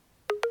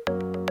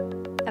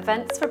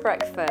Events for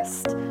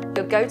Breakfast,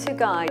 your go-to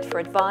guide for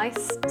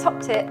advice, top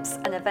tips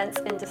and events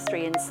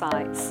industry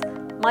insights.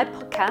 My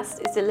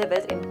podcast is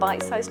delivered in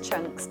bite-sized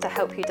chunks to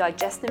help you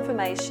digest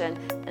information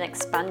and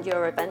expand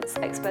your events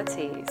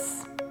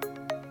expertise.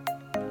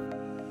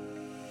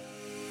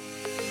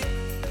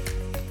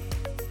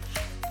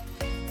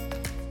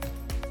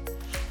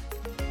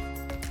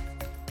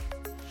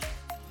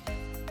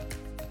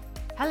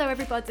 Hello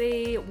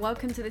everybody,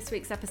 welcome to this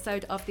week's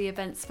episode of the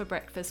Events for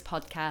Breakfast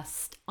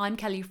podcast. I'm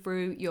Kelly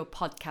Frew, your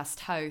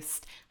podcast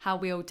host. How are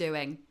we all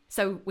doing?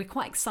 So we're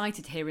quite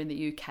excited here in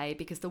the UK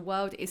because the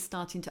world is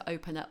starting to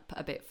open up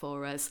a bit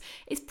for us.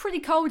 It's pretty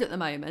cold at the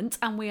moment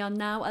and we are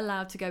now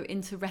allowed to go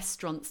into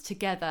restaurants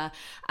together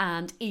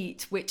and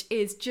eat, which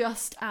is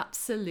just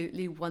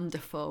absolutely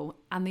wonderful.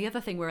 And the other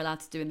thing we're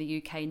allowed to do in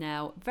the UK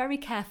now, very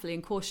carefully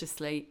and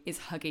cautiously, is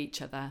hug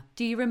each other.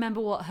 Do you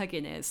remember what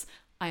hugging is?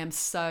 I am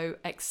so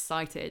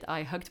excited.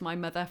 I hugged my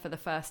mother for the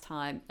first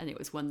time and it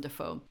was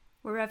wonderful.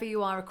 Wherever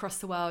you are across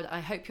the world,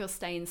 I hope you're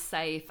staying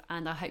safe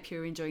and I hope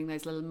you're enjoying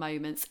those little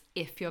moments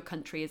if your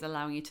country is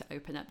allowing you to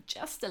open up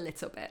just a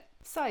little bit.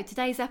 So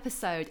today's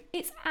episode,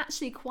 it's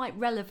actually quite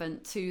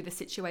relevant to the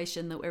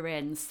situation that we're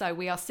in. So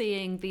we are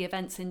seeing the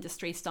events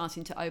industry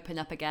starting to open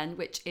up again,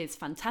 which is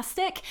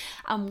fantastic.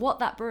 And what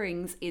that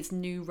brings is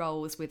new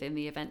roles within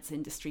the events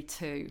industry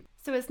too.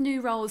 So as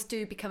new roles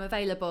do become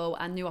available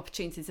and new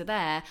opportunities are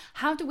there,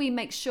 how do we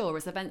make sure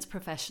as events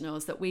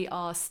professionals that we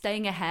are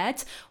staying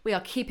ahead, we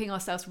are keeping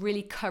ourselves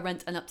really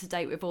current and up to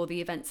date with all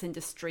the events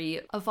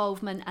industry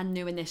evolvement and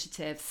new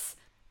initiatives?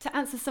 To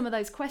answer some of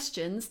those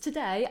questions,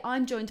 today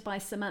I'm joined by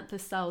Samantha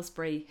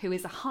Salisbury, who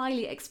is a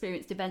highly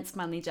experienced events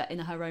manager in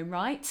her own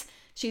right.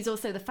 She's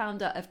also the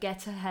founder of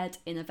Get Ahead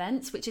in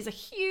Events, which is a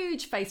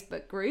huge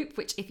Facebook group,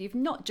 which if you've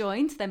not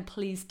joined, then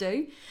please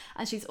do.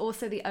 And she's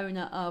also the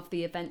owner of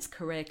the Events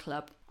Career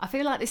Club. I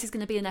feel like this is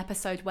going to be an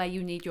episode where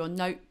you need your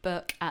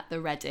notebook at the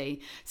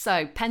ready.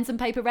 So pens and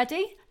paper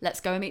ready?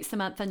 Let's go and meet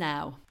Samantha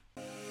now.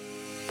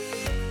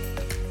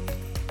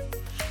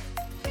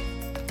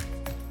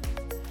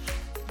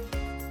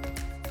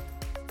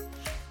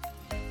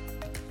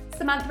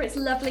 Samantha, it's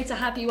lovely to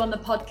have you on the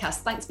podcast.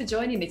 Thanks for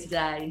joining me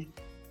today.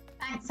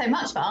 Thanks so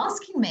much for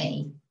asking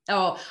me.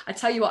 Oh, I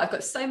tell you what, I've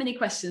got so many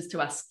questions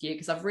to ask you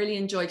because I've really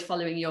enjoyed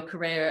following your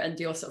career and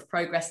your sort of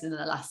progress in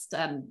the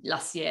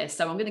last year.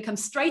 So I'm going to come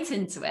straight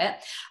into it.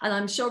 And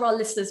I'm sure our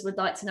listeners would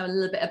like to know a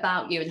little bit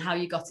about you and how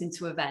you got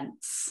into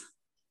events.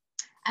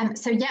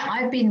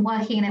 I've been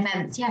working in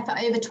events, for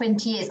over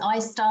 20 years.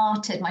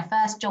 My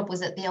first job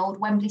was at the old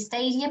Wembley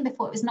Stadium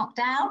before it was knocked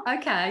down.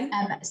 Okay.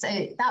 So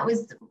that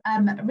was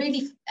a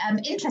really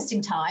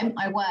interesting time.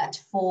 I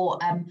worked for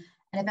an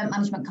event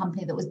management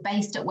company that was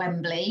based at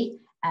Wembley,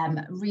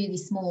 a really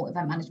small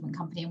event management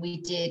company. And we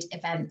did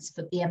events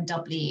for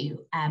BMW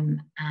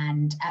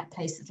and at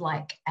places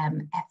like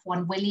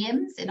F1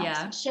 Williams in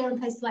Oxfordshire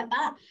and places like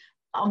that.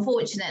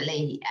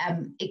 Unfortunately,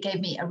 it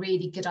gave me a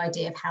really good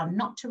idea of how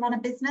not to run a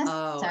business.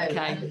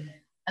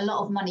 A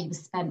lot of money was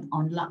spent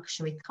on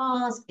luxury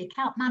cars for the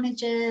account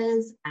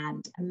managers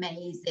and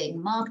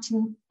amazing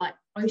marketing like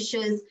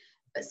brochures.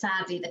 But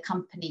sadly, the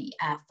company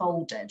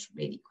folded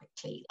really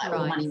quickly. All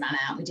the money ran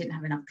out. We didn't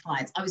have enough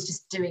clients. I was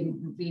just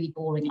doing really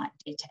boring like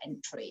data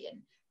entry and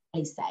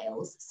pay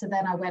sales. So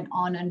then I went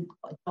on and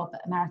got a job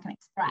at American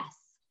Express.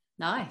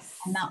 Nice.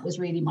 And that was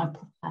really my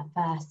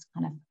first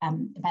kind of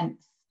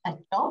events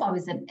job. I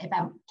was an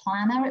event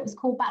planner, it was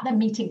called back then, a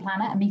meeting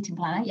planner,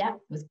 it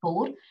was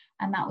called.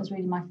 And that was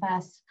really my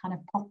first kind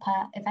of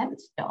proper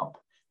events job.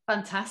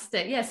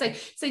 Fantastic. Yeah. So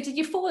did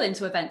you fall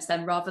into events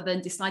then rather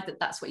than decide that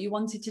that's what you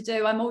wanted to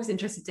do? I'm always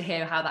interested to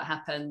hear how that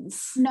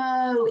happens.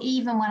 No,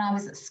 even when I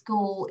was at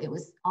school,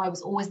 I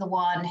was always the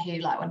one who,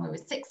 like when we were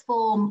sixth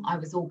form, I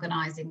was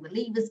organising the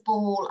Leavers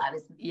Ball. I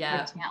was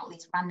printing out all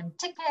these random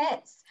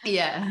tickets.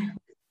 Yeah.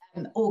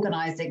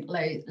 Organising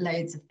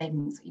loads of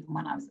things even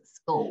when I was at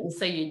school.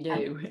 So you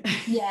knew.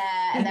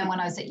 And then when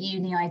I was at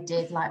uni I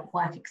did like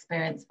work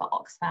experience for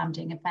Oxfam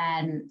doing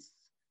events,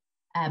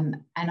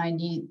 and I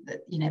knew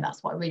that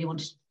that's what I really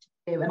wanted to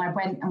do, and I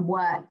went and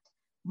worked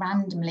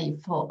randomly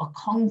for a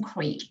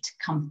concrete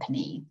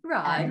company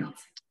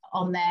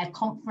on their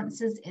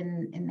conferences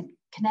in the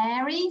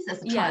Canaries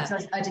as a child. So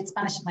I did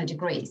Spanish as my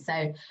degree, so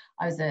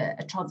I was a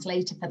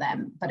translator for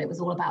them, but it was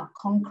all about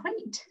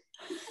concrete.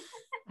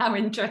 How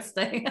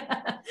interesting.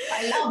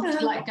 I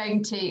loved like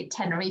going to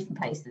Tenerife and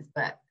places,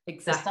 but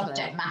the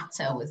subject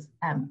matter was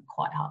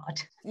quite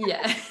hard.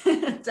 Yeah,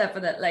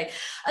 definitely.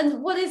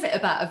 And what is it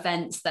about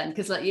events then?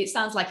 Because it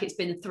sounds like it's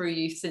been through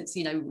you since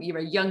you were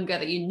younger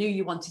that you knew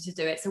you wanted to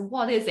do it. So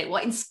what is it?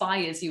 What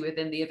inspires you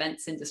within the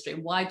events industry?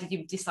 And why did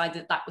you decide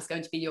that was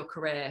going to be your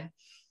career?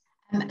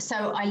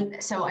 So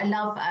I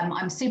love,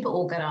 I'm super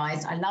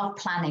organized. I love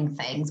planning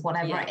things,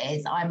 whatever it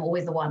is. I'm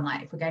always the one,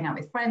 like if we're going out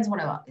with friends,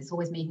 whatever, it's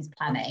always me who's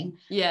planning.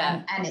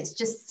 And it's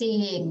just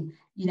seeing,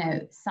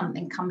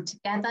 something come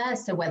together.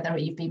 So whether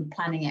you've been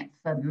planning it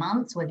for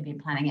months, whether you've been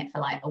planning it for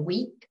like a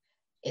week,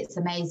 it's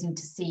amazing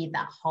to see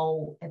that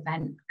whole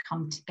event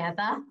come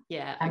together.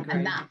 Yeah,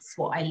 and that's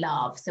what I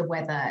love. So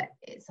whether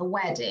it's a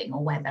wedding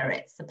or whether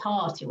it's a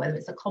party, whether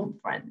it's a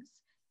conference,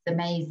 it's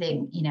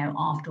amazing, you know,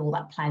 after all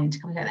that planning to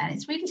come together. And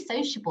it's really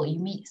sociable. You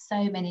meet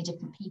so many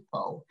different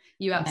people.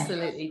 You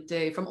absolutely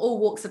do, from all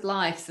walks of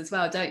life as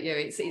well, don't you?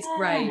 It's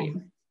great.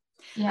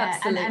 Yeah,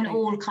 and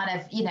all kind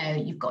of, you know,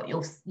 you've got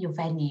your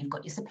venue, you've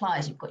got your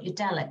suppliers, you've got your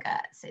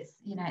delegates. It's,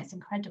 you know, it's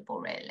incredible,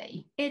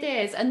 really. It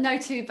is, and no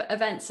two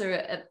events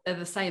are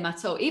the same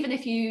at all. Even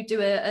if you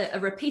do a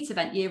repeat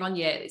event year on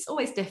year, it's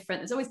always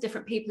different. There's always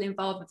different people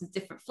involved, with a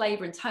different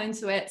flavour and tone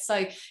to it.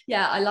 So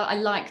yeah, I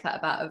like that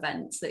about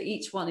events, that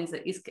each one is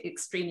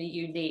extremely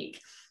unique.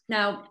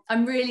 Now,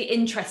 I'm really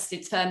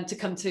interested to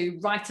come to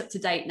right up to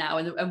date now,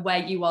 and where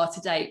you are to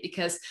date,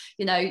 because,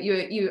 you know,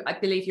 I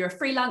believe you're a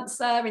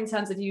freelancer in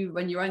terms of you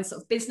run your own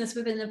sort of business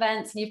within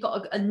events, and you've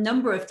got a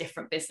number of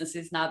different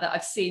businesses now that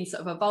I've seen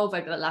sort of evolve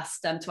over the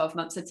last 12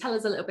 months. So tell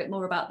us a little bit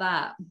more about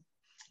that.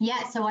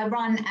 Yeah, so I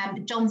run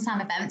John Sam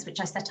Events,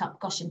 which I set up,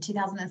 in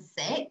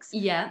 2006.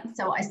 Yeah.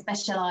 So I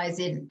specialise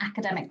in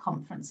academic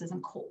conferences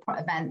and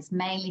corporate events,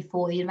 mainly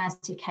for the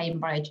University of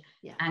Cambridge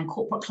and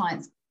corporate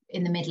clients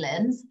in the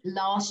Midlands.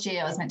 Last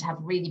year, I was meant to have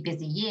a really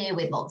busy year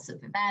with lots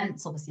of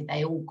events. Obviously,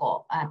 they all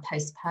got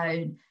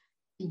postponed.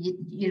 The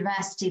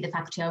university, the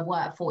faculty I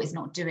work for, is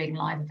not doing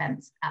live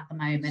events at the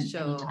moment.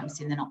 Anytime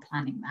soon. They're not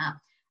planning that.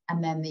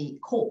 And then the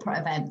corporate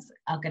events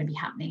are going to be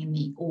happening in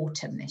the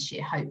autumn this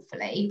year,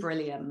 hopefully.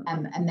 Brilliant.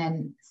 And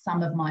then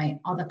some of my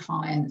other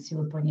clients who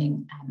are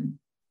bringing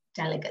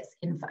delegates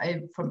in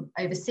from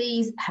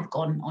overseas have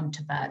gone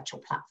onto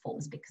virtual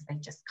platforms because they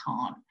just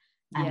can't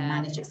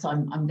manage it. So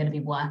I'm going to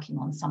be working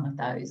on some of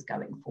those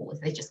going forward.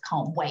 They just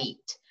can't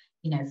wait,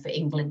 you know, for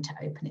England to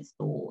open its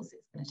doors.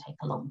 It's going to take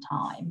a long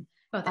time.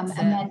 And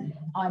then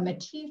I'm a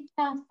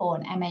tutor for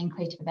an MA in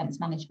Creative Events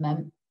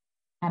Management.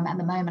 At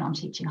the moment, I'm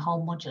teaching a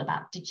whole module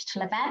about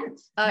digital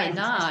events. Oh,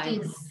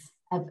 nice.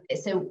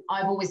 So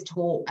I've always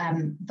taught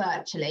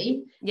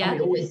virtually. Yeah. We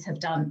always have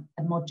done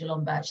a module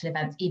on virtual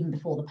events. Even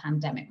before the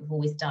pandemic, we've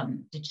always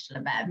done digital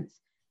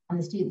events. And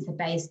the students are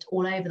based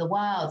all over the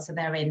world. So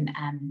they're in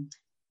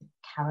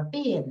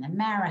Caribbean,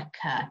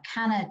 America,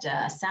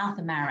 Canada, South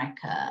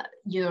America,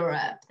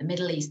 Europe, the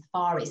Middle East, the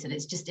Far East. And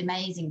it's just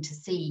amazing to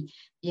see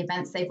the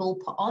events they've all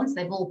put on. So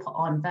they've all put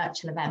on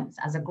virtual events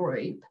as a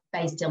group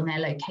based on their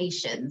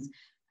locations.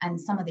 And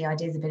some of the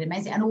ideas have been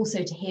amazing. And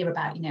also to hear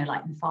about, you know,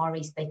 like in Far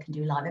East, they can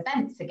do live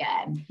events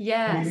again.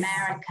 Yes. In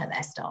America,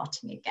 they're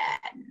starting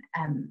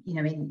again. You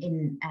know,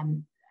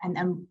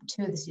 and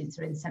two of the students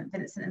are in St.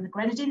 Vincent and the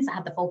Grenadines that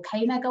had the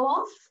volcano go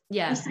off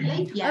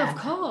recently. Yeah, of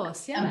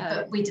course,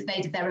 but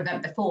they did their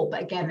event before,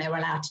 but again, they were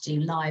allowed to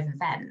do live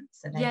events.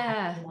 So they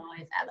had a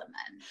live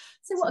element.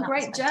 So what a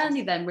great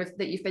journey then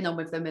that you've been on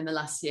with them in the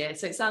last year.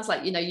 So it sounds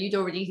like, you know, you'd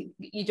already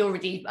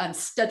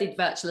studied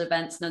virtual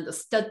events and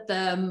understood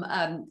them,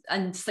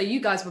 and so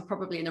you guys were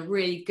probably in a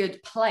really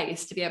good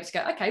place to be able to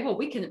go, okay, well,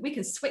 we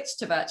can switch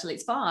to virtual.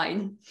 It's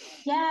fine.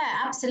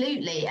 Yeah,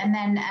 absolutely. And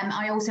then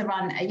I also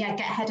run Get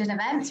Ahead in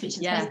Events, which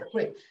is a Facebook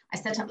group I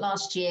set up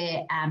last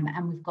year,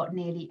 and we've got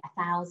nearly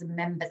 1,000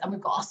 members. And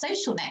we've got our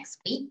social next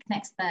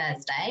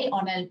Thursday,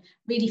 on a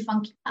really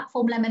funky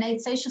platform,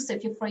 Lemonade Social. So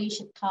if you're free, you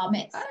should come.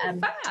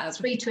 It's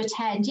free to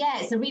attend. Yeah,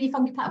 it's a really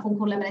funky platform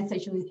called Lemonade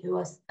Social, who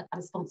are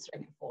kind of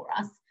sponsoring it for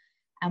us.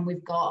 And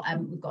we've got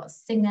a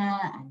singer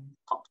and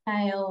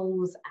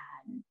cocktails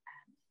and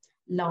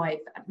live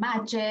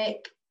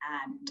magic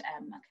and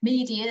a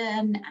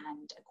comedian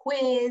and a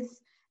quiz.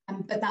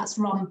 But that's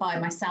run by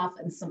myself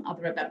and some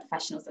other event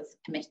professionals as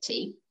a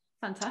committee.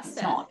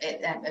 Fantastic.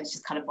 It's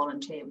just kind of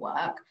volunteer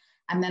work.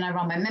 And then I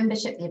run my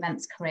membership, the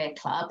Events Career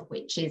Club,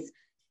 which is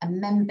a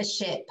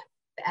membership,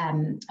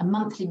 a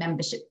monthly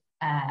membership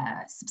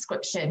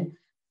subscription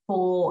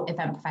for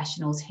event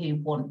professionals who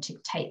want to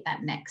take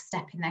that next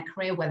step in their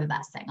career, whether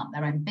that's setting up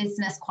their own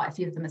business. Quite a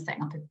few of them are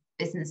setting up a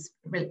business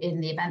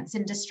in the events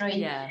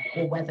industry,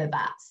 or whether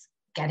that's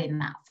getting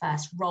that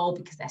first role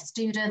because they're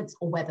students,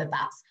 or whether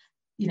that's,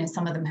 you know,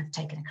 some of them have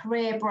taken a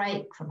career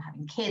break from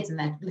having kids and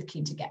they're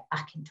looking to get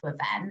back into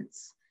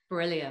events.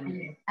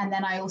 Brilliant. And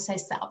then I also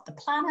set up the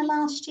planner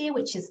last year,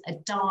 which is a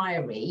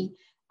diary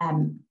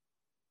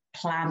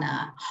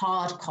planner,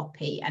 hard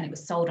copy, and it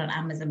was sold on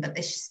Amazon. But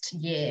this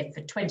year, for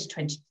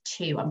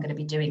 2022, I'm going to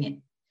be doing it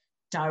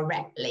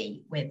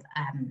directly with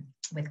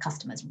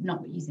customers,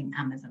 not using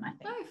Amazon, I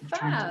think. Oh,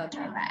 fab.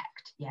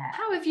 Direct, yeah.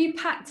 How have you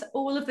packed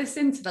all of this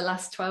into the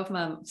last 12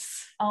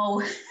 months?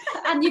 Oh.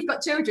 And you've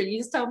got children. You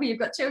just told me you've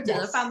got children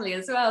and a family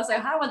as well. So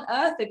how on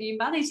earth have you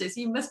managed this?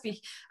 You must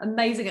be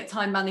amazing at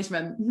time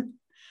management.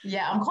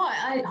 Yeah,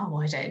 I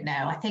don't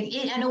know. I think,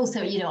 and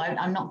also, you know,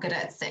 I'm not good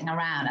at sitting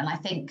around. And I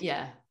think,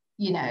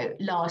 you know,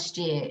 last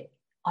year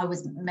I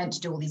was meant to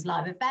do all these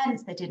live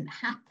events. They didn't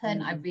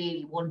happen. I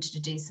really wanted to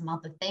do some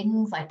other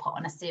things. I put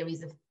on a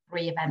series of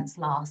 3 events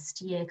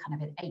last year,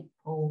 kind of in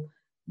April,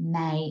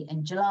 May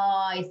and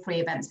July,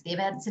 3 events for the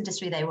events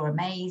industry. They were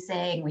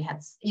amazing. We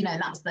had,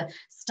 that was the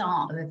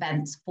start of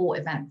events for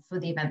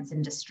the events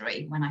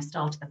industry when I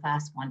started the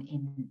first one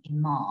in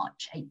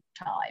March, April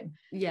time.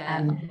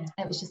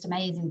 It was just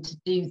amazing to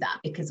do that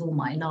because all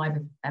my live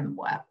event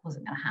work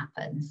wasn't going to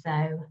happen.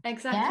 So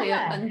exactly.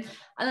 Yeah. And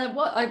I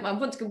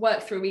want to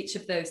work through each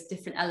of those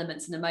different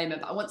elements in a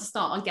moment, but I want to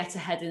start on Get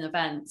Ahead in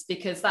Events,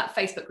 because that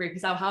Facebook group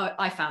is how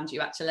I found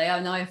you, actually.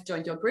 And I've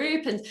joined your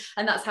group, and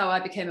that's how I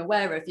became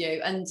aware of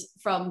you. And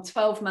from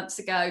 12 months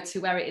ago to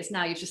where it is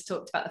now, you've just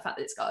talked about the fact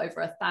that it's got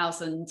over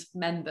 1,000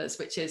 members,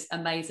 which is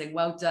amazing.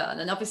 Well done.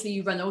 And obviously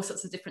you run all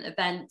sorts of different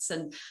events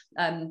and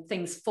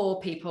things for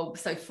people,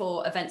 so for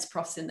events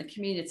profs in the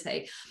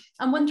community.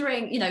 I'm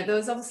wondering, there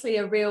was obviously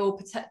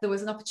there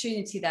was an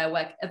opportunity there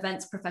where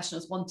events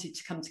professionals wanted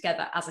to come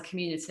together as a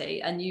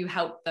community, and you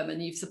helped them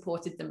and you've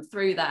supported them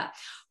through that.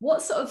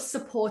 What sort of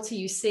support are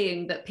you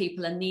seeing that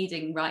people are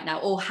needing right now,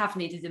 or have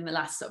needed in the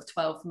last sort of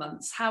 12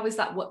 months? How is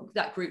that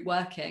group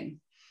working?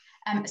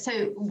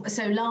 So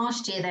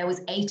last year there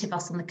was 8 of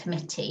us on the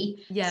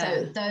committee.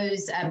 So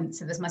those,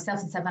 so there's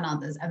myself and 7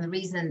 others. And the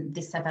reason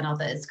the 7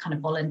 others kind of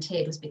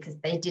volunteered was because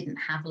they didn't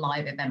have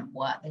live event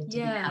work. They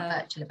didn't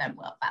have virtual event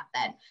work back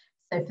then.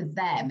 So for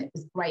them, it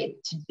was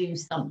great to do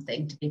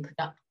something to be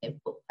productive,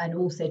 and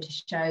also to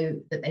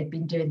show that they've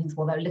been doing things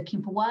while they're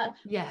looking for work.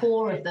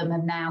 4 of them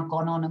have now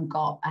gone on and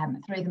got,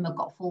 3 of them have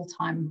got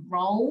full-time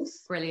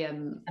roles.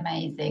 Brilliant.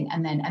 Amazing.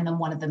 And then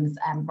one of them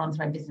runs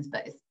their own business,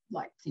 but it's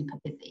like super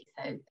busy.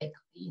 So they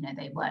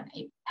weren't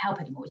able to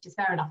help anymore, which is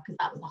fair enough, because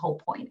that was the whole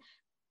point.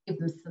 Give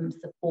them some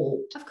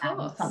support,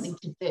 something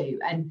to do.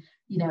 And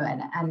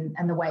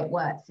and the way it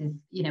works is,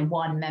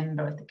 one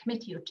member of the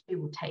committee or 2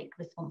 will take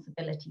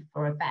responsibility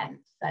for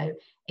events. So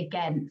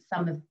again,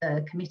 some of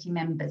the committee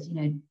members,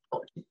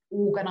 got to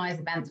organise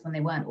events when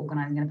they weren't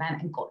organising an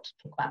event, and got to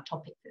talk about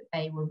topics that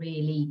they were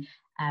really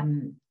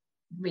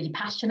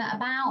passionate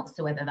about.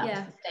 So whether that was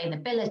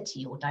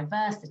sustainability or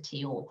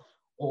diversity or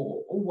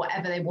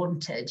whatever they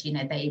wanted,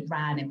 they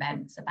ran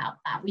events about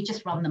that. We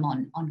just run them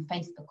on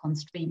Facebook, on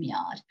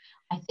StreamYard.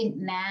 I think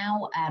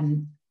now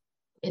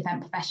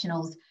event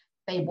professionals,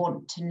 they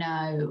want to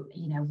know,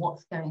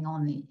 what's going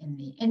on in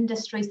the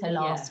industry. So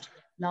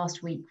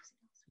last week,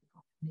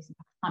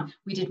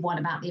 we did one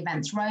about the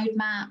events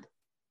roadmap.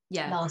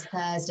 Last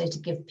Thursday to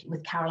give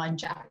with Caroline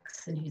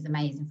Jackson, who's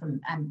amazing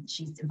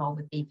she's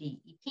involved with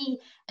BVEP,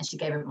 and she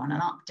gave everyone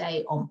an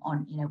update on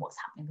what's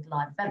happening with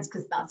live events,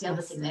 because that's the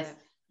other thing.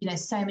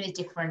 There's so many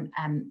different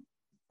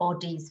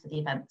bodies for the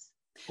events.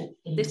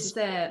 This is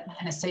it.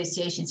 And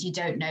associations, you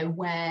don't know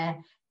where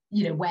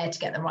to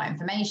get the right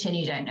information.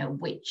 You don't know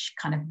which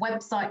kind of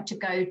website to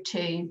go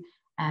to.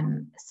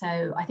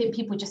 So I think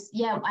people just,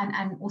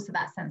 and also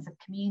that sense of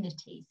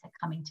community, so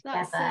coming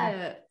together.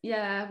 That's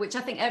it. Which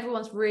I think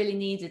everyone's really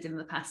needed in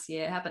the past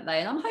year, haven't they?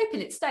 And I'm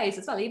hoping it stays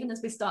as well, even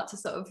as we start to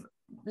sort of,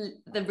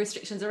 the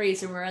restrictions are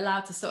eased and we're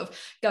allowed to sort of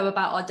go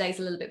about our days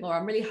a little bit more.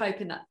 I'm really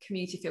hoping that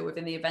community feel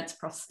within the events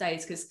prof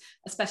stays, because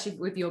especially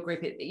with your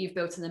group, you've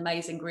built an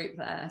amazing group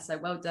there. So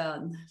well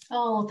done.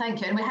 Oh,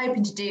 thank you. And we're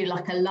hoping to do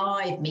like a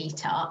live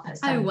meetup at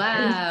some point.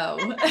 Wow.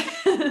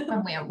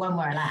 when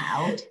we're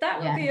allowed.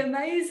 That would be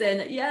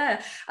amazing.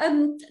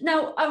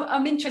 Now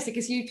I'm interested,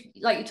 because you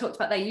talked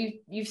about there,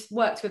 you've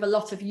worked with a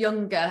lot of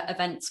younger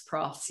events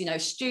profs,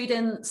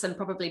 students, and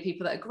probably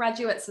people that are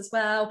graduates as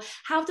well.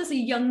 How does a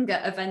younger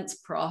events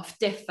prof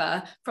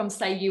differ from,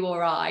 say, you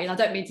or I? And I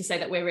don't mean to say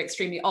that we're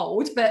extremely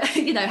old, but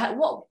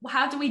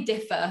how do we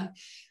differ?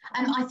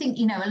 And I think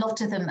a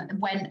lot of them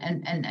went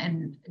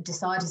and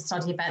decided to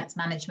study events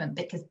management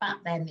because back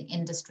then the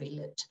industry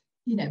looked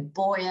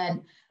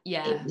buoyant.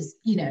 It was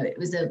it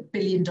was a $1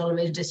 billion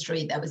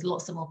industry. There was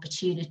lots of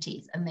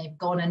opportunities, and they've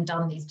gone and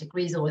done these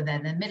degrees, or they're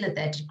in the middle of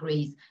their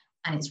degrees,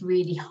 and it's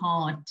really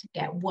hard to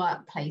get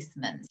work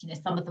placements.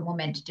 Some of them were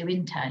meant to do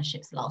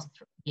internships last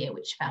year,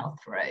 which fell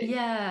through.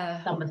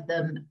 Some of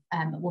them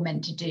were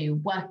meant to do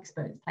work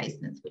experience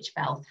placements, which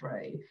fell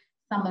through.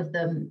 Some of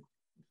them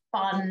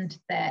fund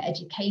their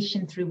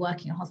education through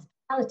working in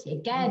hospitality.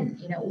 Again,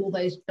 all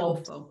those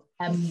jobs fell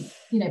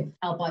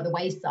by the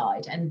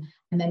wayside, and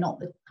they're not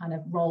the kind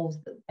of roles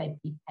that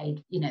they'd be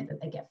paid, that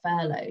they get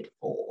furloughed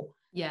for.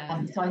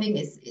 So I think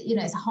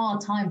it's a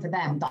hard time for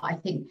them, but I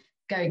think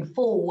going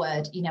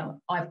forward,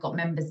 I've got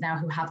members now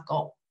who have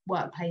got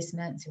work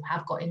placements, who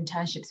have got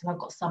internships, who have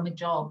got summer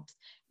jobs.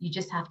 You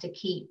just have to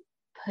keep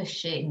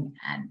pushing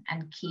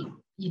and keep,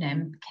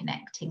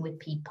 connecting with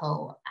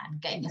people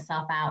and getting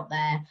yourself out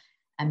there.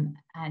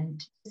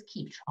 And just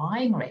keep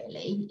trying,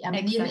 really. I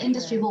mean, the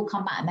industry will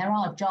come back, and there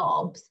are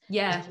jobs.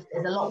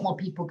 There's a lot more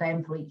people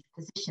going for each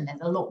position.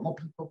 There's a lot more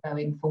people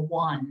going for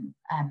one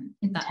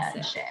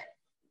internship.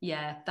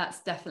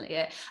 That's definitely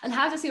it. And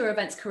how does your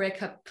events career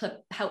club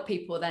help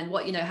people then?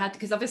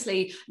 Because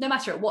obviously, no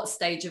matter at what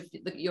stage of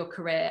your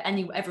career,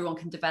 everyone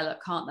can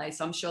develop, can't they?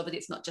 So I'm sure that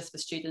it's not just for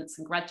students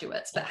and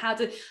graduates. But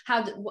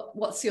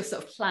what's your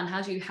sort of plan?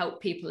 How do you help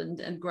people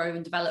and grow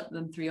and develop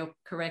them through your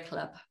career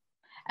club?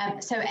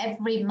 So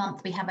every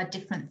month we have a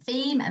different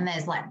theme, and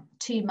there's like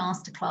 2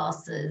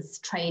 masterclasses,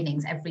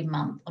 trainings every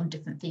month on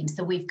different themes.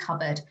 So we've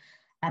covered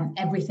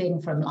everything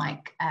from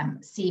like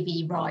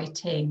CV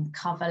writing,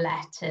 cover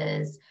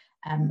letters,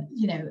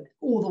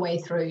 all the way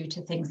through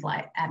to things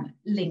like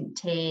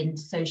LinkedIn,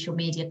 social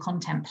media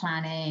content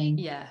planning.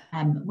 Yeah.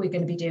 We're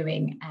going to be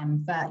doing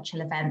virtual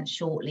events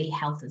shortly,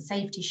 health and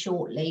safety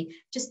shortly,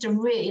 just a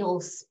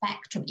real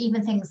spectrum,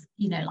 even things,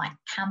 like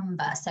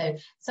Canva. So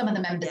some of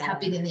the members have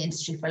been in the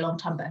industry for a long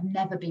time, but have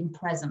never been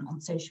present on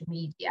social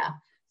media.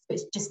 So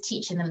it's just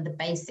teaching them the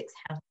basics,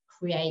 how to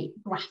create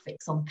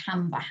graphics on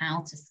Canva,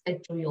 how to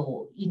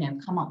schedule your,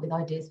 come up with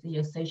ideas for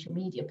your social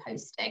media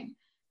posting,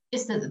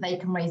 just so that they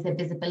can raise their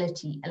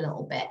visibility a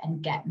little bit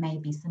and get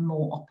maybe some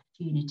more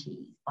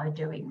opportunities by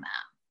doing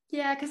that.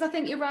 Yeah, because I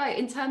think you're right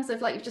in terms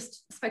of, like you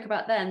just spoke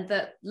about then,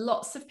 that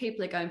lots of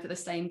people are going for the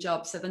same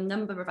job. So the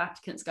number of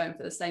applicants going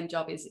for the same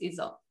job is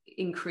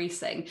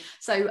increasing.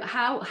 So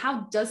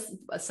how does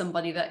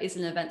somebody that is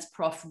an events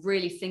prof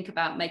really think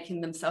about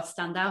making themselves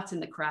stand out in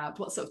the crowd?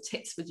 What sort of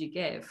tips would you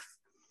give?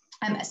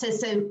 So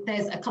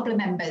there's a couple of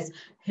members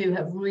who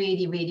have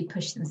really, really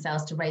pushed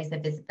themselves to raise their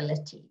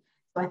visibility.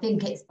 So I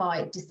think it's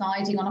by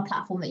deciding on a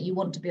platform that you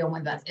want to be on,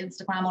 whether that's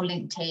Instagram or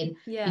LinkedIn.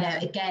 Yeah.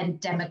 Again,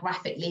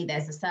 demographically,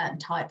 there's a certain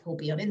type who'll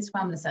be on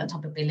Instagram and a certain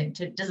type will be LinkedIn.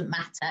 It doesn't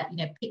matter,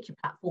 pick your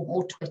platform,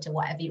 or Twitter,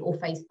 whatever, or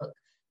Facebook.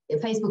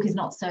 Facebook is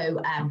not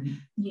so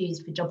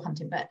used for job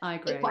hunting, but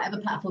pick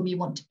whatever platform you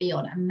want to be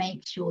on and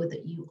make sure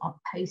that you are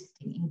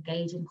posting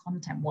engaging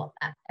content,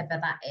 whatever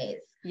that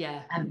is.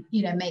 Yeah.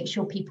 Make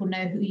sure people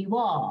know who you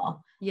are.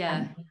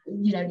 Yeah.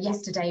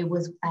 Yesterday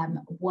was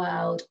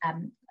World,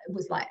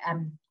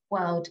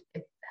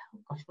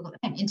 I forgot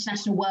the name,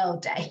 International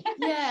World Day.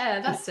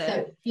 Yeah, that's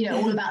it. So,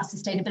 all about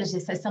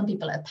sustainability. So some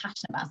people are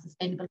passionate about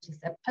sustainability,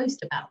 so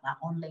post about that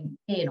on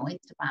LinkedIn or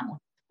Instagram or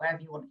wherever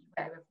you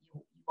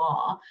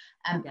are.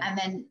 And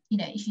then,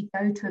 if you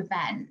go to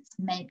events,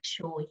 make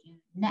sure you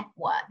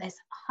network. There's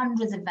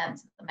hundreds of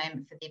events at the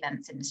moment for the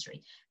events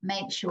industry.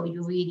 Make sure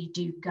you really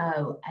do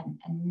go and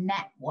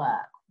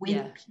network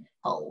with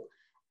people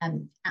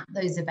at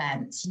those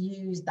events.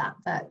 Use that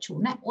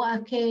virtual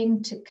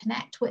networking to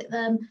connect with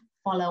them,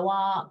 follow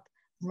up,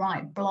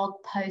 write blog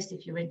posts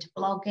if you're into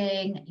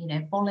blogging,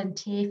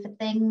 volunteer for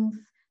things.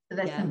 So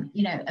there's some,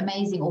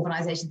 amazing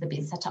organizations that have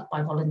been set up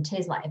by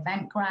volunteers, like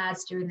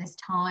Eventgrads during this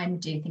time,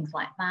 do things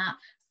like that.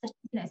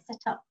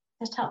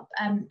 Set up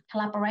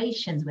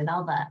collaborations with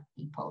other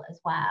people as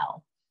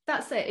well.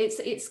 That's it.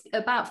 It's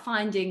about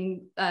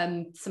finding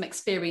some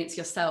experience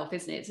yourself,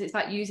 isn't it? It's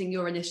about using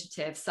your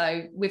initiative.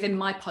 So within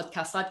my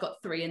podcast, I've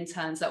got 3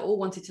 interns that all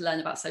wanted to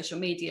learn about social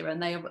media,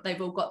 and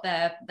they've all got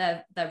their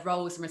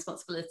roles and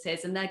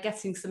responsibilities, and they're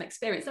getting some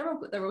experience.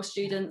 They're all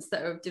students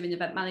that are doing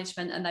event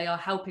management, and they are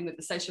helping with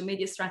the social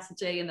media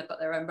strategy, and they've got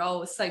their own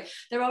roles. So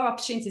there are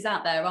opportunities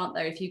out there, aren't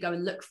there? If you go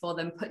and look for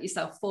them, put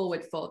yourself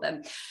forward for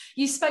them.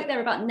 You spoke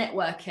there about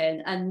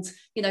networking, and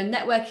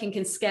networking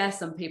can scare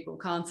some people,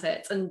 can't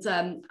it? And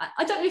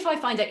I don't know if I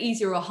find it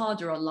easier or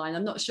harder online.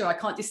 I'm not sure. I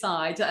can't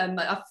decide.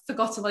 I've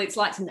forgotten what it's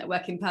like to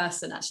network in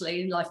person,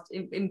 actually, in life,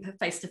 in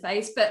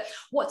face-to-face. But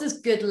what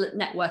does good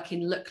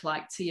networking look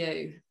like to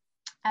you?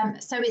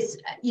 So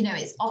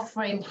it's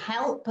offering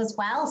help as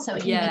well. So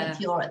even if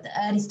you're at the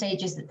early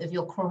stages of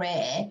your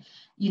career,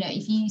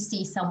 if you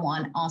see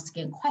someone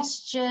asking a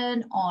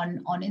question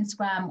on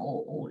Instagram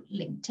or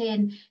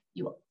LinkedIn,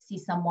 you see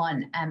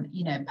someone,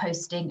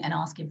 posting and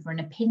asking for an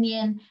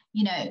opinion,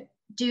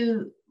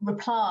 do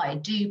reply,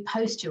 do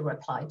post your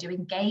reply, do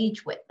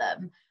engage with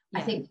them.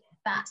 I think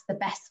that's the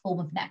best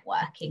form of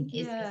networking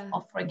is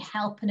offering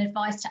help and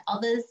advice to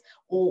others,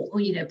 or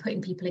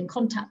putting people in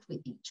contact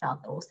with each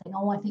other, or saying,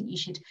 I think you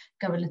should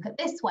go and look at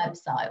this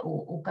website,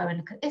 or go and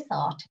look at this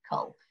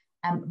article,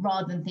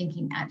 rather than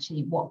thinking,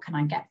 actually, what can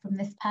I get from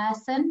this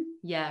person?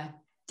 Yeah,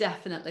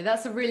 definitely.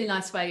 That's a really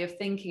nice way of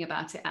thinking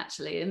about it,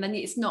 actually. And then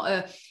it's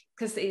not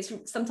because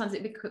sometimes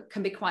it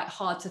can be quite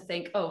hard to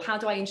think, how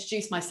do I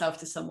introduce myself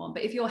to someone?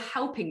 But if you're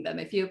helping them,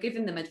 if you're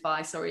giving them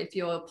advice, or if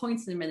you're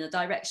pointing them in a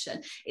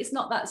direction, it's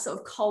not that sort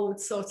of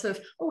cold sort of,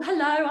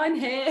 hello, I'm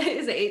here.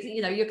 Is it?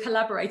 You're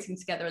collaborating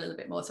together a little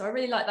bit more. So I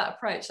really like that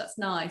approach. That's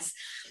nice.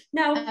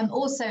 Now,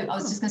 also, I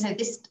was just going to say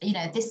this,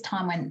 this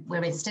time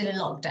when we're still in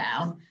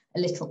lockdown a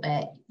little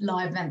bit,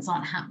 live events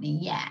aren't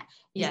happening yet.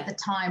 It's the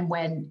time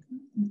when,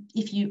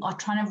 if you are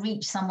trying to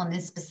reach someone in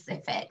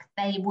specific,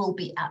 they will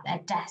be at their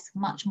desk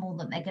much more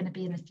than they're going to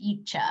be in the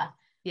future.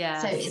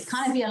 So it's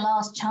kind of your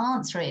last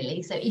chance,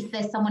 really. So if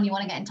there's someone you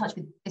want to get in touch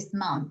with this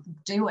month,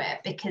 do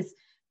it, because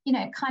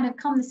kind of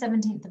come the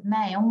 17th of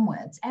May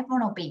onwards,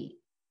 everyone will be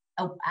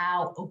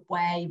out,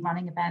 away,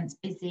 running events,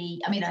 busy.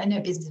 I mean, I know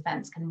business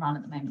events can run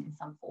at the moment in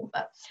some form,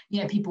 but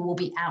people will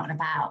be out and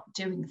about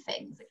doing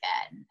things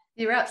again.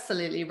 You're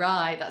absolutely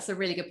right. That's a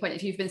really good point.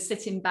 If you've been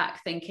sitting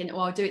back thinking,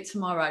 I'll do it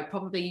tomorrow,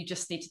 probably you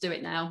just need to do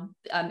it now.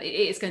 It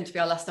is going to be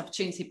our last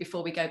opportunity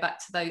before we go back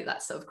to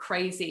that sort of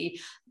crazy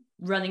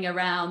running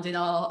around in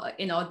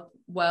our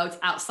world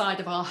outside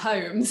of our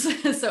homes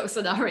sort of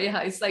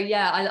scenario. So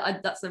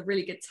that's a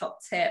really good top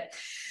tip.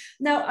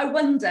 Now, I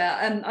wonder,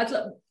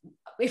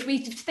 if we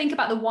think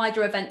about the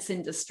wider events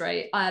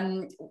industry,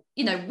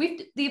 you know,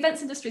 the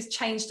events industry has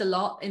changed a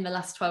lot in the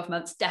last 12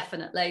 months,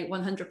 definitely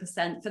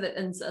 100%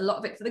 and a lot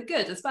of it for the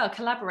good as well,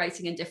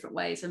 collaborating in different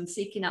ways and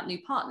seeking out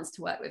new partners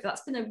to work with.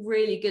 That's been a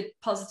really good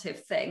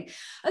positive thing.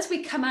 As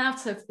we come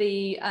out of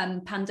the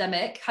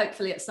pandemic,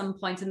 hopefully at some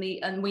point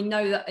and we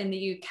know that in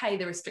the UK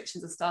the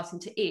restrictions are starting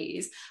to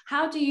ease,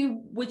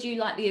 would you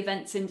like the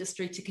events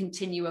industry to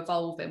continue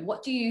evolving?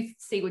 What do you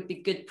see would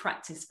be good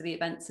practice for the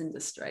events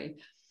industry?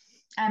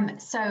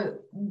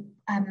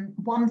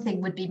 One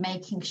thing would be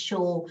making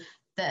sure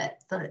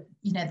that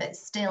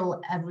that's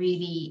still a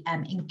really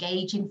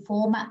engaging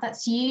format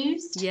that's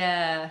used.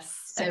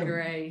 Yes, so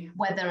agree.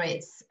 Whether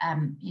it's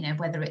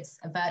whether it's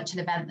a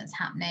virtual event that's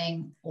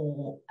happening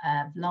or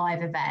a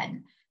live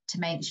event, to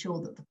make sure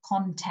that the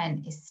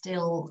content is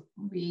still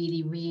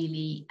really,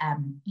 really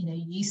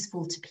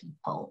useful to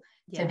people.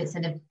 Yeah. So if it's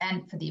an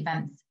event for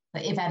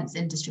events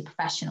industry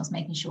professionals,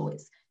 making sure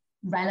it's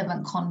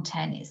relevant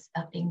content, it's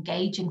an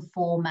engaging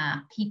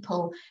format.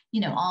 People,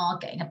 are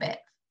getting a bit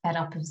fed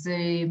up of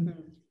Zoom.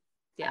 Mm-hmm.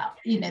 Yeah.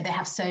 They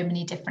have so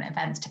many different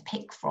events to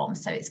pick from.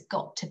 So it's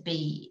got to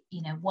be,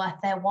 worth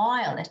their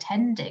while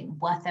attending,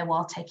 worth their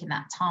while taking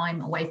that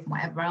time away from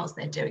whatever else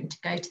they're doing to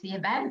go to the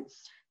event.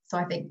 So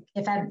I think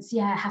events,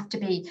 have to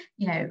be,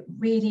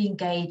 really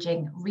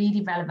engaging, really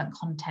relevant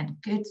content,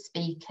 good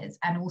speakers.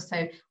 And also,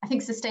 I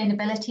think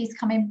sustainability is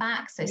coming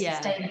back. So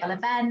sustainable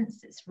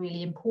events, it's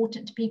really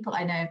important to people.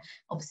 I know,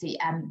 obviously,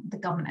 the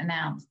government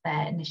announced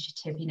their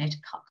initiative, to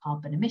cut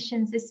carbon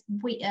emissions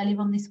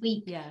earlier on this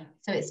week. Yeah.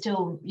 So it's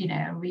still,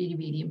 a really,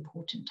 really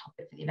important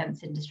topic for the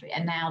events industry.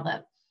 And now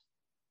that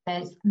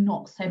there's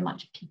not so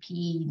much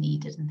PPE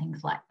needed and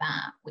things like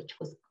that, which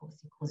was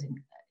obviously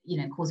causing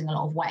a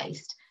lot of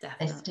waste.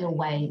 Definitely. There's still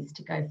ways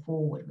to go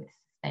forward with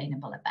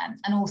sustainable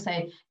events, and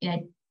also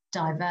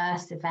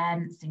diverse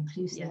events,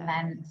 inclusive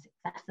events,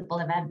 accessible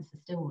events are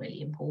still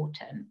really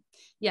important.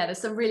 There's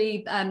some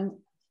really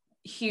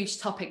huge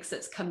topics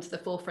that's come to the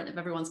forefront of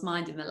everyone's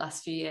mind in the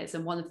last few years,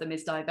 and one of them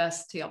is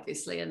diversity,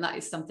 obviously, and that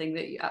is something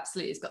that you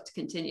absolutely has got to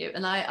continue.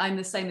 And I'm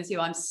the same as you.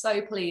 I'm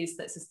so pleased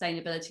that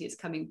sustainability is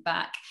coming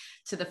back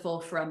to the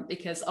forefront,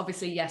 because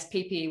obviously, yes,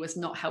 PPE was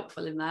not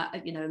helpful in that,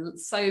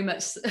 so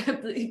much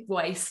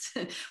waste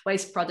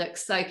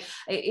products. So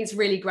it's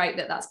really great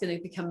that that's going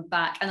to become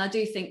back. And I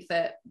do think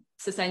that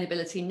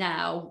sustainability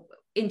now,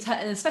 and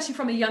especially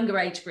from a younger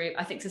age group,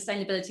 I think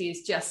sustainability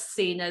is just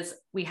seen as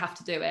we have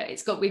to do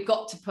it. We've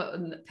got to put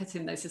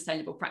in those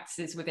sustainable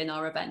practices within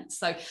our events.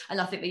 So, and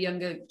I think the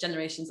younger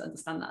generations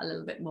understand that a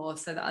little bit more.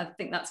 So that I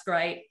think that's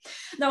great.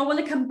 Now I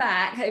want to come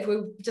back. If we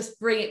just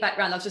bring it back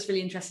around, I was just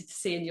really interested to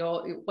see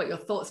what your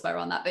thoughts were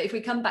on that. But if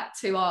we come back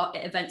to our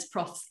events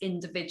profs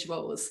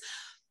individuals,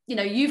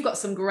 you've got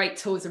some great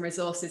tools and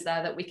resources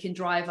there that we can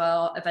drive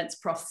our events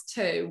profs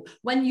to.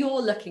 When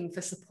you're looking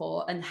for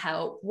support and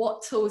help,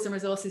 what tools and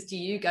resources do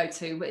you go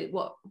to?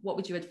 What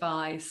would you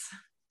advise?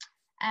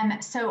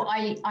 So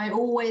I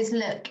always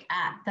look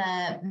at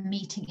the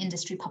meeting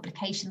industry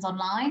publications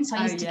online. So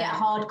I used to get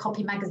hard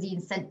copy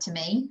magazines sent to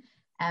me,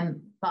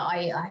 but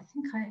I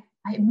think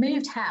I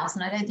moved house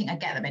and I don't think I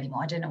get them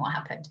anymore. I don't know what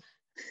happened.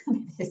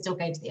 They still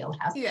go to the old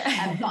house.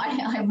 But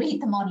I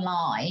read them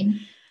online.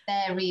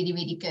 They're really,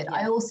 really good.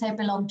 I also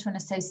belong to an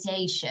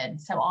association.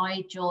 So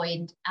I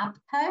joined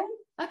ABCO,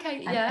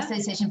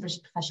 Association of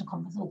British Professional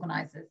Conference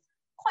Organisers,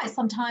 quite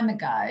some time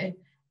ago.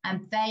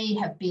 And they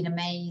have been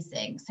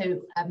amazing.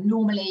 So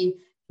normally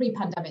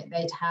pre-pandemic,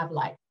 they'd have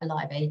like a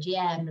live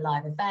AGM,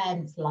 live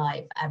events,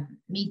 live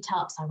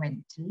meetups. I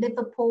went to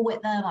Liverpool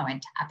with them. I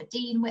went to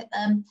Aberdeen with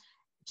them.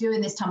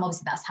 During this time,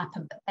 obviously that's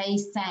happened, but they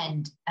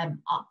send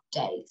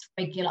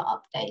regular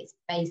updates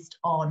based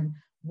on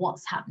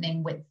what's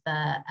happening with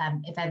the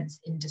events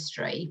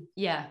industry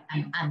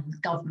and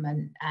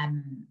government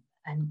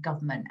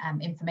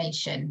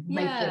information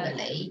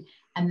regularly.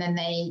 And then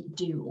they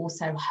do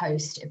also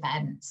host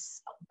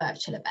events,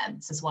 virtual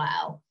events as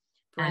well.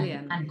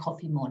 And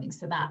coffee mornings.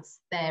 So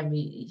that's if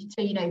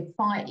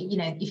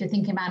you're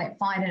thinking about it,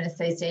 find an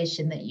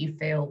association that you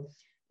feel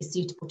is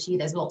suitable to you.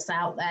 There's lots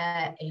out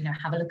there,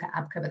 have a look at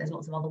ABCO, but there's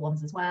lots of other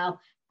ones as well.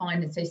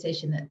 Find an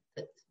association that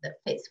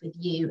fits with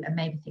you and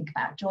maybe think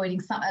about joining.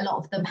 A lot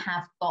of them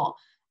have got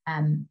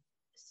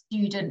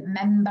student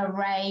member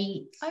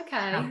rates,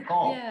 have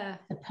got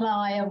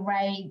supplier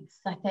rates,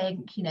 I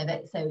think,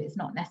 so it's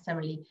not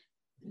necessarily,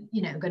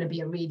 going to be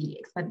a really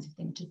expensive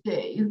thing to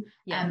do.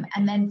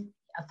 And then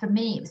for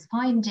me, it was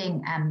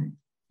finding,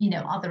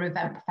 other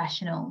event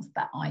professionals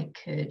that I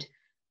could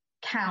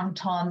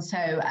count on. So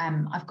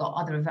I've got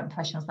other event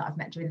professionals that I've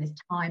met during this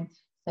time.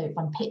 So if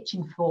I'm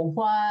pitching for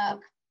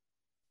work,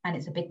 and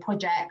it's a big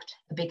project,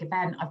 a big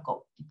event, I've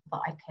got people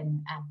that I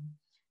can,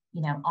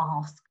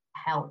 ask,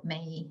 help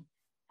me,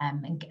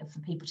 and get for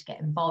people to get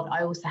involved.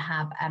 I also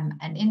have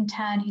an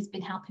intern who's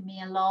been helping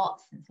me a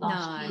lot since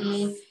last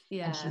year.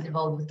 And she's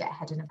involved with Get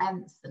Ahead in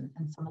events and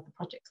some of the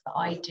projects that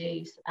I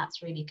do. So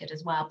that's really good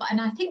as well. And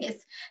I think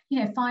it's,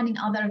 finding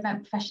other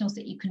event professionals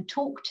that you can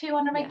talk to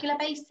on a regular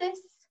basis.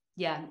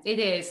 Yeah, it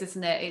is,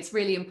 isn't it? It's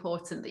really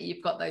important that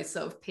you've got those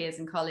sort of peers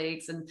and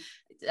colleagues and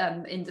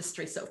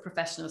industry sort of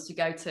professionals to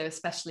go to,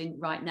 especially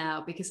right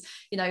now, because,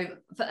 you know,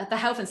 the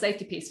health and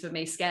safety piece for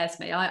me scares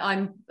me.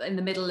 I'm in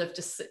the middle of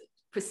just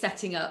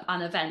setting up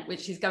an event,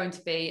 which is going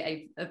to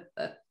be a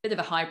bit of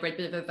a hybrid,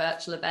 bit of a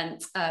virtual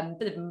event,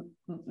 bit of a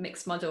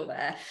mixed model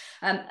there.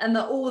 And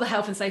all the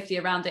health and safety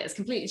around it has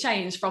completely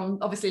changed from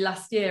obviously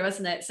last year,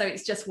 hasn't it? So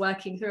it's just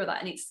working through that,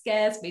 and it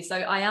scares me. So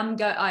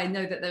I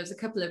know that there's a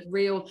couple of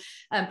real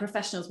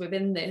professionals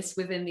within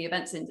the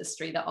events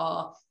industry that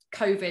are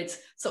COVID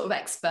sort of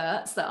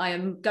experts that I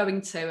am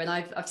going to, and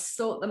I've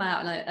sought them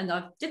out, and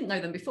I didn't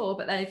know them before,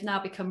 but they've now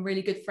become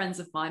really good friends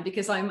of mine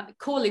because I'm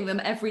calling them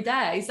every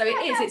day. So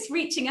it's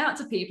reaching out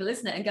to people,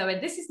 isn't it, and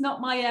going, this is not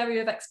my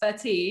area of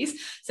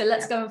expertise, so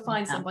let's go and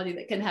find somebody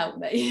that can help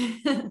me.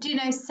 Do you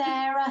know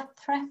Sarah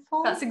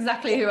Threffel? That's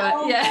exactly who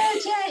yeah,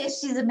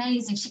 she's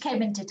amazing. She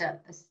came and did a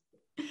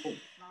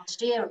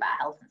last year about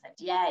health and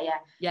safety.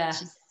 Yeah.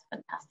 She's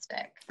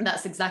fantastic. And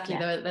that's exactly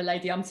the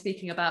lady I'm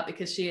speaking about,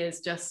 because she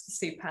is just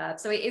superb.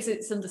 So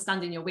it's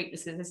understanding your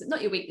weaknesses. It's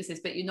not your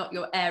weaknesses, but you're not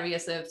your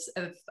areas of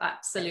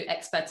absolute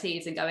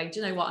expertise, and going, do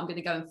you know what, I'm going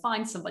to go and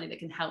find somebody that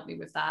can help me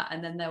with that,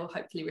 and then they'll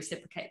hopefully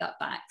reciprocate that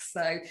back.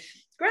 So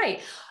great.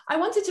 I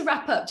wanted to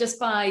wrap up just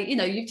by, you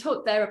know, you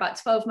talked there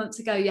about 12 months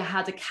ago, you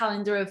had a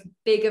calendar of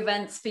big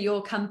events for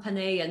your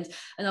company, and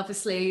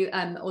obviously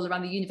all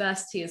around the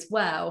university as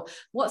well.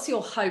 What's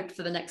your hope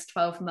for the next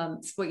 12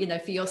 months? Well, you know,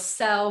 for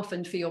yourself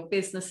and for your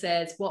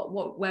businesses,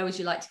 where would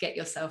you like to get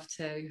yourself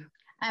to?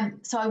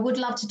 So I would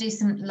love to do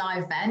some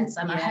live events,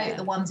 and I hope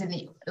the ones in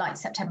the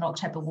September,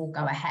 October will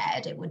go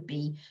ahead. It would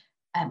be,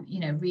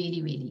 you know,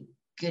 really, really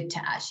good to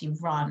actually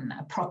run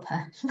a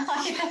proper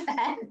live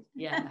event,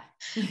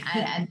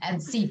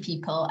 and see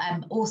people.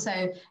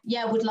 Also,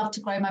 would love to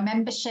grow my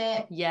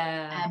membership,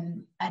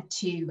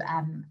 to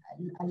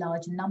a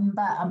large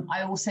number.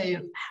 I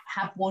also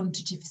have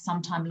wanted to for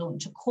some time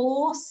launch a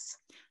course.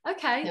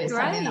 Okay, so it's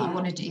something that I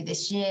want to do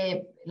this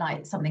year,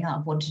 like something that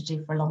I've wanted to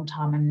do for a long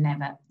time, and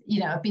never, you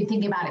know, I've been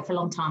thinking about it for a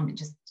long time. It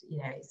just, you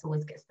know, it's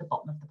always gets to the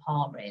bottom of the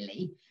pile,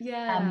 really.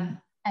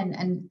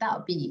 And that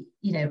would be,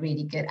 you know,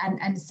 really good.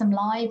 And some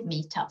live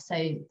meetups. So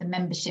the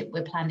membership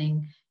we're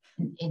planning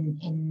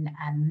in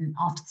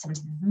after the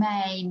 17th of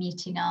May,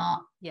 meeting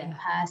up in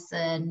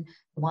person.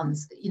 The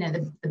ones, you know,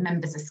 the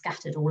members are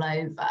scattered all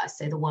over.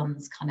 So the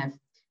ones kind of,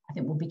 I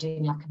think we'll be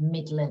doing like a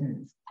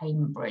Midlands,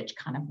 Cambridge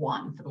kind of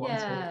one for the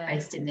ones who are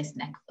based in this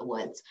neck of the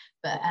woods.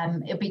 But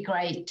it'll be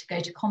great to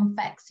go to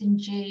Confex in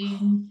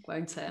June.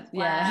 Won't it?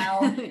 Wow.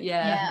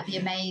 It'll be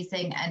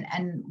amazing.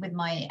 And with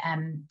my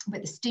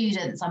with the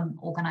students, I'm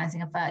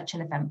organising a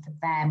virtual event for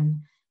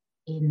them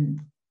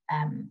in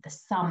the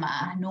summer.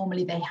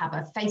 Normally they have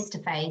a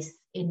face-to-face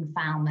in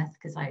Falmouth,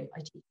 because I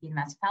teach at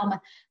University of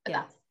Falmouth, but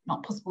that's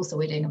not possible, so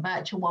we're doing a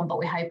virtual one, but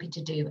we're hoping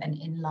to do an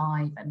in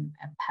live and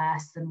a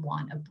person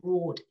one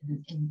abroad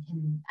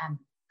in kind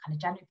of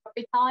January,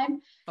 February time.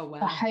 Oh wow.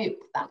 So I hope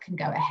that can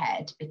go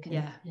ahead, because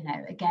you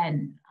know,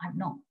 again, I've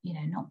not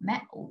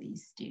met all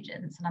these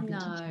students, and I've been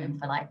teaching them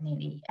for like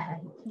nearly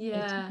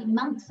 18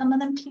 months, some of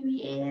them 2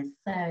 years.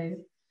 So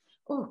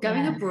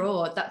going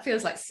abroad, that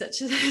feels like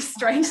such a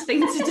strange thing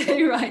to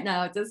do right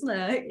now, doesn't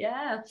it?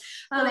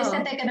 Well, they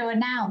said they're going to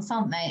announce,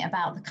 aren't they,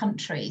 about the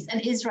countries,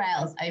 and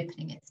Israel's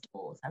opening its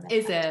doors.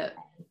 Is it?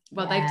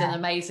 Well, they've done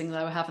amazing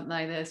though, haven't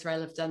they?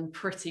 Israel have done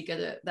pretty good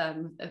at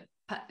them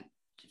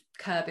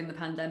curbing the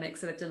pandemic,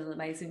 so they've done an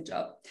amazing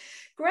job.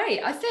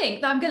 Great. I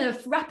think that I'm going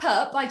to wrap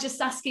up by just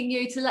asking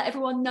you to let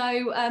everyone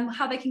know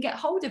how they can get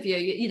hold of you,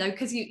 you know,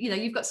 because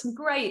you've got some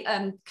great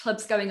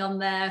clubs going on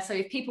there. So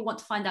if people want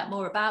to find out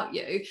more about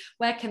you,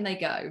 where can they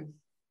go?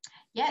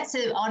 So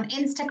on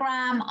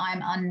Instagram,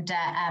 I'm under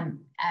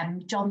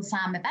John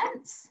Sam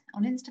Events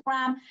on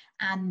Instagram,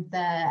 and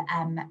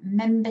the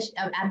membership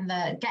and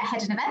the Get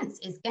Ahead in Events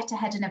is Get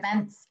Ahead in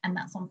Events, and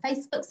that's on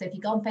Facebook. So if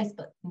you go on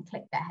Facebook and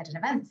click Get Ahead in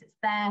Events, it's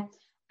there.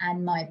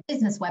 And my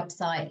business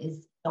website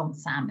is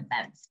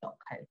johnsamevents.co.uk.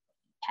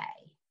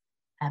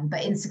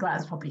 But Instagram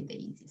is probably the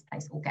easiest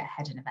place, or Get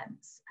Ahead in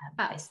Events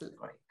Facebook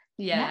group.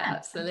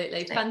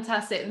 Absolutely.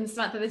 Fantastic. And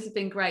Samantha, this has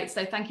been great.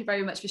 So thank you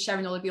very much for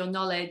sharing all of your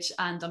knowledge,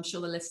 and I'm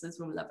sure the listeners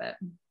will love it.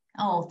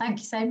 Oh, thank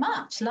you so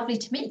much. Lovely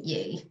to meet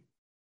you.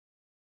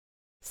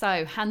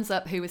 So hands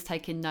up who was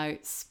taking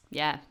notes.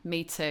 Yeah,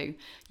 me too.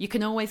 You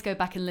can always go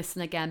back and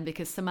listen again,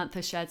 because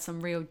Samantha shared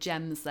some real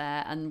gems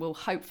there, and will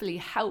hopefully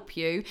help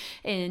you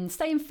in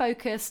staying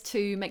focused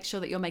to make sure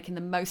that you're making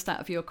the most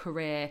out of your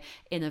career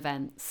in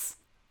events.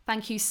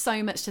 Thank you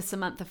so much to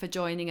Samantha for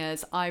joining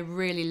us. I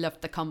really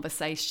loved the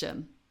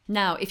conversation.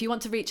 Now, if you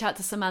want to reach out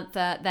to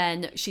Samantha,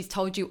 then she's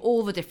told you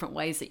all the different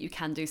ways that you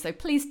can do. So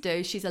please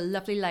do. She's a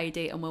lovely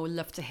lady, and we'll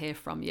love to hear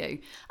from you.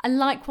 And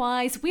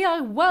likewise, we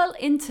are well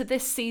into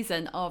this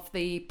season of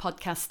the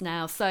podcast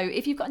now. So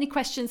if you've got any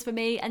questions for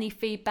me, any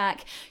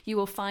feedback, you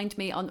will find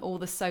me on all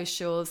the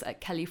socials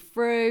at Kelly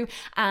Frew,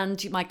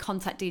 and my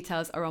contact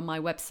details are on my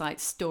website,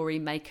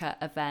 Storymaker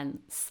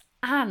Events.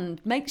 And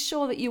make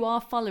sure that you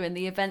are following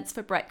the Events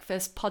for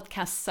Breakfast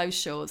podcast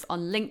socials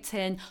on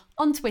LinkedIn,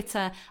 on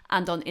Twitter,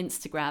 and on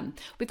Instagram.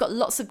 We've got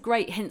lots of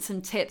great hints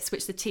and tips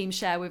which the team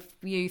share with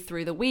you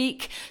through the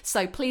week.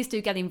 So please do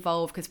get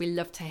involved because we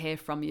love to hear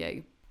from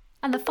you.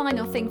 And the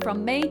final thing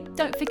from me,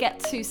 don't forget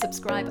to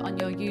subscribe on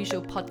your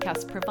usual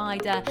podcast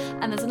provider.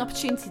 And there's an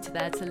opportunity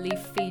there to leave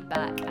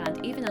feedback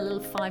and even a little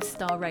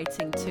 5-star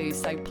rating too.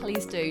 So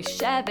please do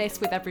share this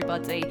with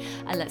everybody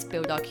and let's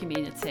build our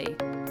community.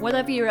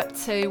 Whatever you're up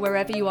to,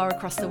 wherever you are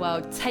across the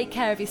world, take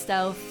care of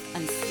yourself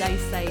and stay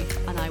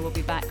safe. And I will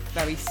be back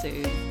very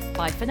soon.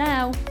 Bye for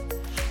now.